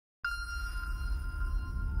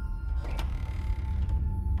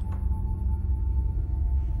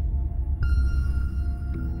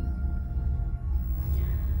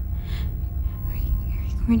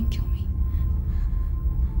going to kill me?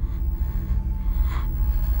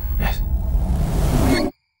 Yes.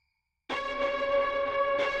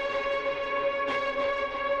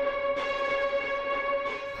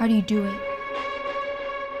 How do you do it?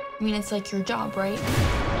 I mean, it's like your job, right?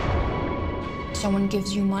 Someone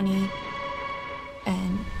gives you money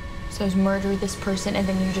and says murder this person, and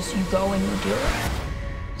then you go and you do it.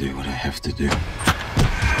 Do what I have to do.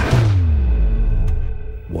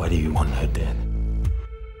 Why do you want her dead?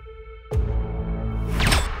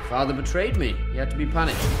 Father betrayed me. He had to be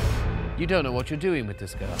punished. You don't know what you're doing with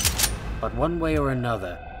this girl. But one way or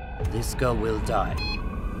another, this girl will die.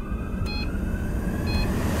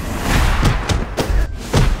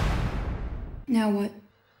 Now what?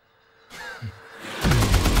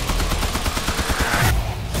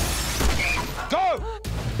 Go!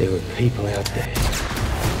 There are people out there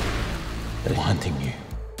that are hunting you.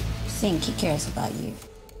 I think he cares about you.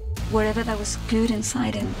 Whatever that was good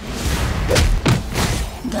inside him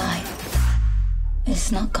died.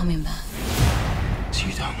 It's not coming back. So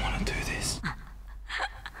you don't want to do this?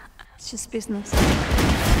 It's just business.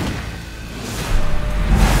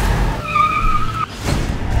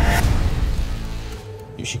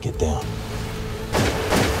 You should get down.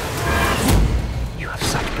 You have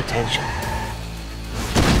such potential.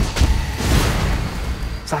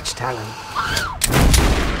 Such talent.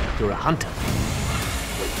 You're a hunter.